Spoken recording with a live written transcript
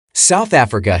South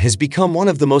Africa has become one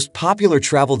of the most popular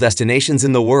travel destinations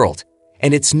in the world,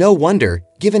 and it's no wonder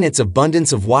given its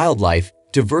abundance of wildlife,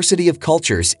 diversity of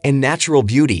cultures, and natural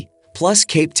beauty. Plus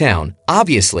Cape Town,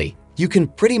 obviously, you can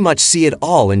pretty much see it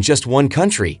all in just one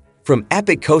country, from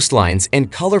epic coastlines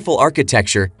and colorful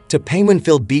architecture to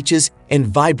penguin-filled beaches and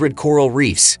vibrant coral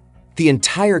reefs. The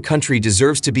entire country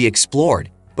deserves to be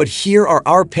explored, but here are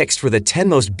our picks for the 10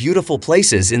 most beautiful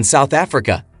places in South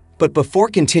Africa. But before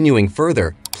continuing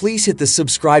further, please hit the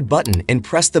subscribe button and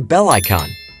press the bell icon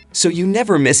so you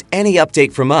never miss any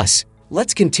update from us.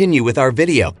 Let's continue with our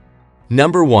video.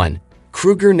 Number 1.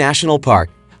 Kruger National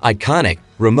Park. Iconic,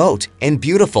 remote, and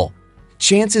beautiful.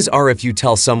 Chances are if you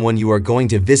tell someone you are going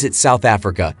to visit South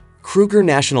Africa, Kruger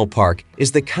National Park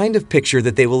is the kind of picture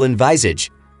that they will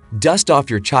envisage. Dust off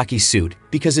your chalky suit,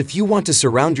 because if you want to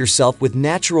surround yourself with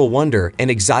natural wonder and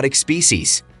exotic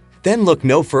species, then look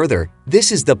no further.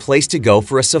 This is the place to go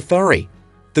for a safari.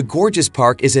 The gorgeous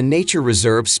park is a nature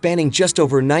reserve spanning just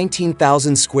over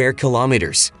 19,000 square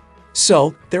kilometers.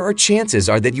 So, there are chances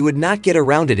are that you would not get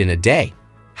around it in a day.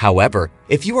 However,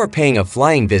 if you are paying a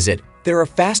flying visit, there are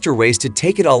faster ways to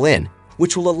take it all in,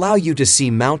 which will allow you to see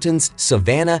mountains,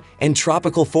 savanna, and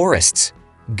tropical forests.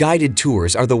 Guided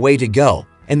tours are the way to go,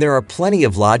 and there are plenty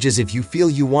of lodges if you feel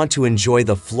you want to enjoy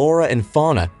the flora and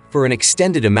fauna for an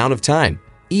extended amount of time.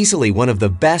 Easily one of the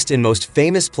best and most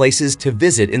famous places to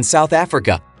visit in South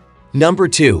Africa. Number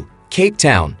 2. Cape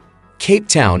Town. Cape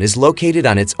Town is located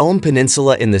on its own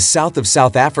peninsula in the south of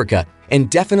South Africa and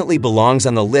definitely belongs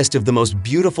on the list of the most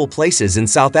beautiful places in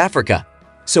South Africa.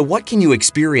 So what can you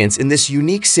experience in this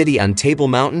unique city on Table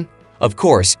Mountain? Of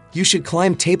course, you should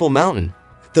climb Table Mountain.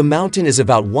 The mountain is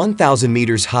about 1,000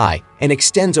 meters high and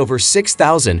extends over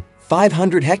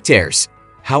 6,500 hectares.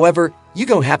 However, you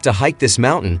don't have to hike this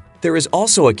mountain. There is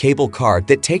also a cable car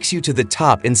that takes you to the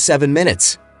top in 7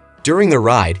 minutes. During the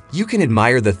ride, you can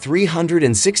admire the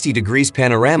 360 degrees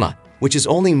panorama, which is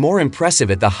only more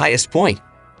impressive at the highest point.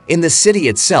 In the city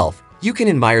itself, you can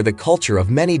admire the culture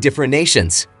of many different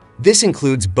nations. This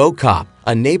includes Bo-Kaap,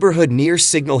 a neighborhood near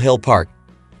Signal Hill Park.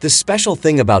 The special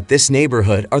thing about this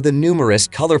neighborhood are the numerous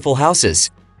colorful houses.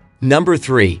 Number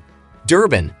 3.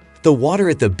 Durban. The water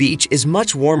at the beach is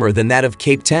much warmer than that of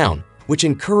Cape Town, which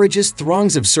encourages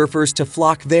throngs of surfers to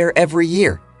flock there every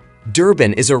year.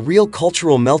 Durban is a real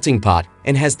cultural melting pot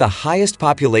and has the highest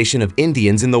population of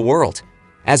Indians in the world.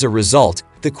 As a result,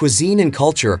 the cuisine and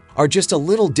culture are just a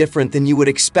little different than you would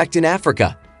expect in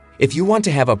Africa. If you want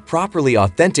to have a properly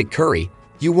authentic curry,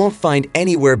 you won't find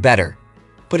anywhere better.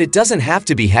 But it doesn't have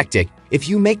to be hectic. If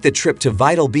you make the trip to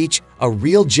Vital Beach a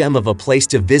real gem of a place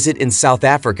to visit in South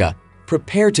Africa,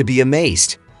 prepare to be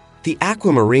amazed. The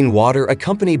aquamarine water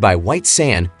accompanied by white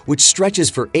sand, which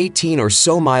stretches for 18 or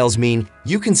so miles, mean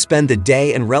you can spend the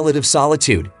day in relative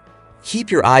solitude. Keep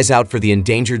your eyes out for the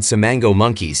endangered Samango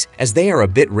monkeys, as they are a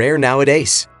bit rare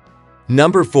nowadays.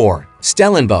 Number 4.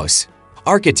 Stellenbosch.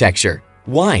 Architecture,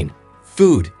 wine,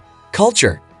 food,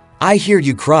 culture. I hear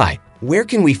you cry, where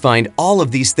can we find all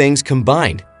of these things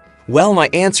combined? Well, my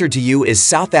answer to you is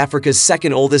South Africa's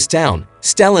second oldest town,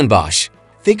 Stellenbosch.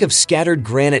 Think of scattered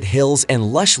granite hills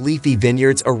and lush leafy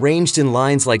vineyards arranged in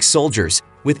lines like soldiers,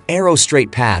 with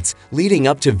arrow-straight paths leading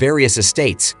up to various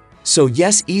estates. So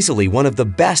yes, easily one of the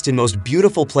best and most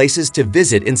beautiful places to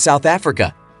visit in South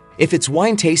Africa. If it's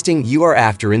wine tasting you are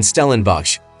after in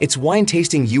Stellenbosch, it's wine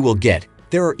tasting you will get.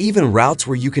 There are even routes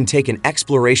where you can take an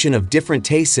exploration of different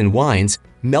tastes in wines,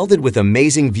 melded with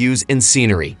amazing views and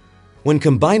scenery. When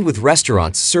combined with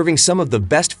restaurants serving some of the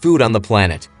best food on the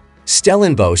planet,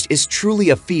 Stellenbosch is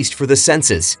truly a feast for the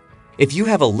senses. If you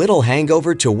have a little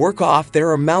hangover to work off,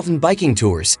 there are mountain biking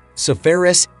tours,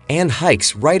 safaris, and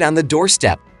hikes right on the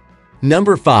doorstep.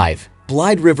 Number 5.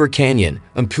 Blyde River Canyon,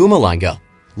 Mpumalanga.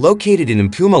 Located in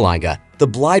Mpumalanga, the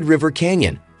Blyde River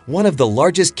Canyon, one of the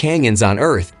largest canyons on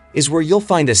Earth, is where you'll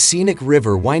find a scenic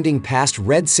river winding past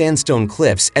red sandstone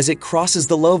cliffs as it crosses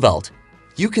the lowveld.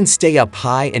 You can stay up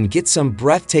high and get some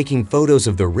breathtaking photos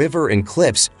of the river and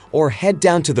cliffs, or head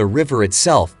down to the river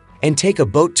itself and take a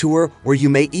boat tour where you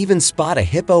may even spot a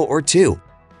hippo or two.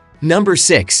 Number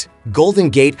 6. Golden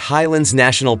Gate Highlands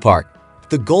National Park.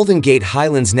 The Golden Gate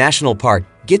Highlands National Park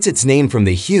gets its name from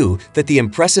the hue that the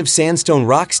impressive sandstone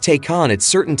rocks take on at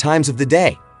certain times of the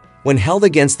day. When held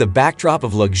against the backdrop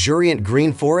of luxuriant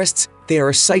green forests, they are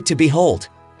a sight to behold.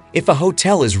 If a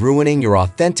hotel is ruining your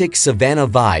authentic savanna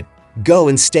vibe, go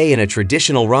and stay in a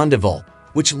traditional rendezvous,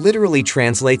 which literally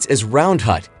translates as round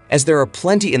hut, as there are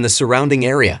plenty in the surrounding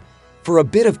area. For a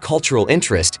bit of cultural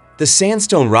interest, the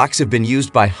sandstone rocks have been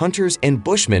used by hunters and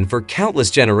bushmen for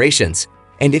countless generations,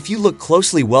 and if you look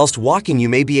closely whilst walking you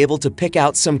may be able to pick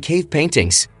out some cave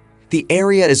paintings. The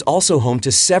area is also home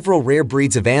to several rare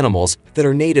breeds of animals that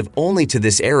are native only to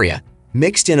this area,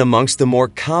 mixed in amongst the more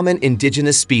common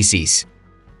indigenous species.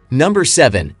 Number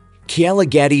 7.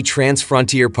 Kgalagadi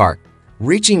Transfrontier Park.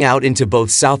 Reaching out into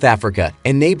both South Africa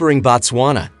and neighboring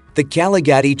Botswana, the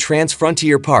Kgalagadi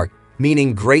Transfrontier Park,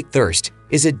 meaning Great Thirst,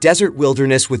 is a desert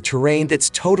wilderness with terrain that's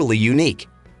totally unique.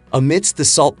 Amidst the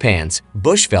salt pans,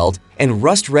 bushveld, and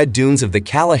rust-red dunes of the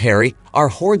Kalahari are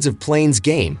hordes of plains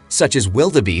game such as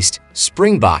wildebeest,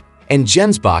 springbok, and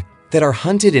gemsbok that are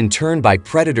hunted in turn by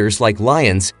predators like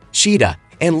lions, cheetah,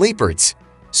 and leopards.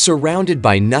 Surrounded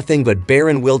by nothing but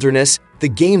barren wilderness, the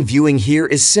game viewing here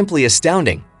is simply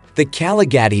astounding. The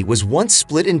Kgalagadi was once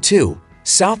split in two: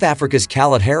 South Africa's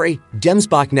Kalahari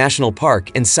Gemsbok National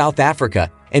Park in South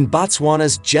Africa and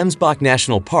Botswana's Gemsbok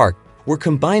National Park were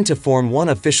combined to form one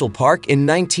official park in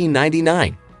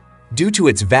 1999. Due to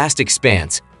its vast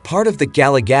expanse, part of the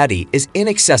Kgalagadi is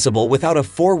inaccessible without a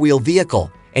four-wheel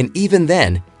vehicle, and even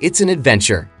then, it's an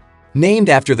adventure. Named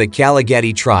after the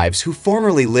Kgalagadi tribes who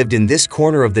formerly lived in this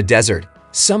corner of the desert,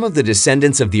 some of the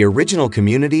descendants of the original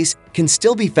communities can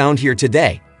still be found here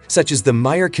today, such as the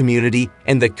Meyer community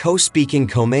and the Ko-speaking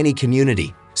Komani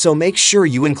community, so make sure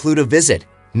you include a visit.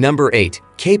 Number 8.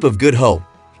 Cape of Good Hope.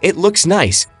 It looks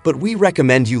nice, but we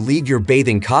recommend you leave your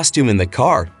bathing costume in the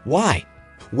car. Why?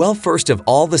 Well, first of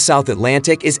all, the South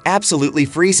Atlantic is absolutely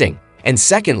freezing, and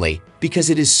secondly, because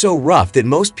it is so rough that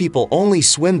most people only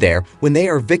swim there when they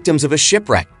are victims of a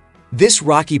shipwreck. This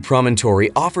rocky promontory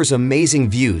offers amazing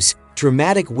views,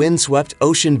 dramatic windswept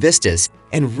ocean vistas,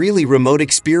 and really remote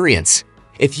experience.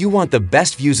 If you want the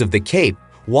best views of the Cape,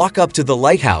 walk up to the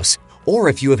lighthouse, or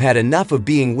if you have had enough of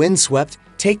being windswept,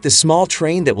 take the small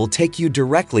train that will take you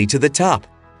directly to the top.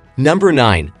 Number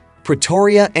 9.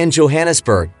 Pretoria and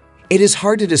Johannesburg. It is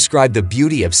hard to describe the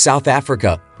beauty of South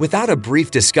Africa without a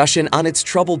brief discussion on its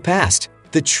troubled past.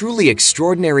 The truly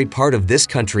extraordinary part of this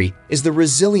country is the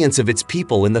resilience of its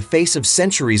people in the face of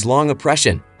centuries-long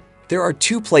oppression. There are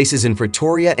two places in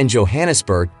Pretoria and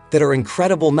Johannesburg that are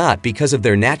incredible not because of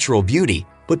their natural beauty,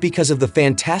 but because of the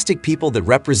fantastic people that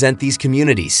represent these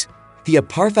communities. The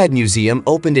Apartheid Museum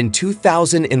opened in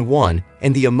 2001,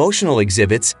 and the emotional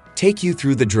exhibits take you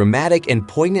through the dramatic and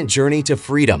poignant journey to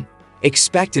freedom.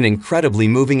 Expect an incredibly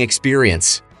moving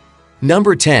experience.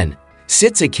 Number 10.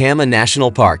 Tsitsikamma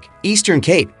National Park, Eastern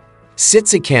Cape.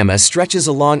 Tsitsikamma stretches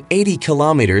along 80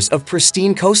 kilometers of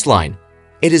pristine coastline.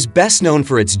 It is best known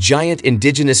for its giant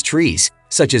indigenous trees,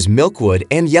 such as milkwood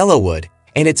and yellowwood,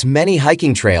 and its many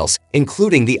hiking trails,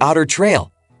 including the Otter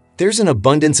Trail. There's an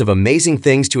abundance of amazing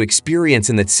things to experience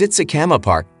in the Tsitsikamma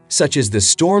Park, such as the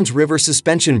Storms River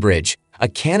Suspension Bridge, a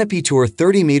canopy tour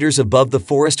 30 meters above the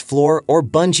forest floor, or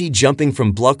bungee jumping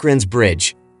from Blokrands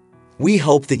Bridge. We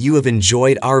hope that you have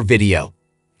enjoyed our video.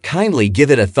 Kindly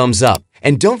give it a thumbs up,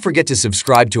 and don't forget to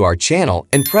subscribe to our channel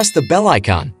and press the bell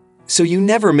icon, so you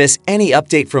never miss any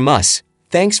update from us.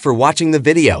 Thanks for watching the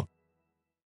video.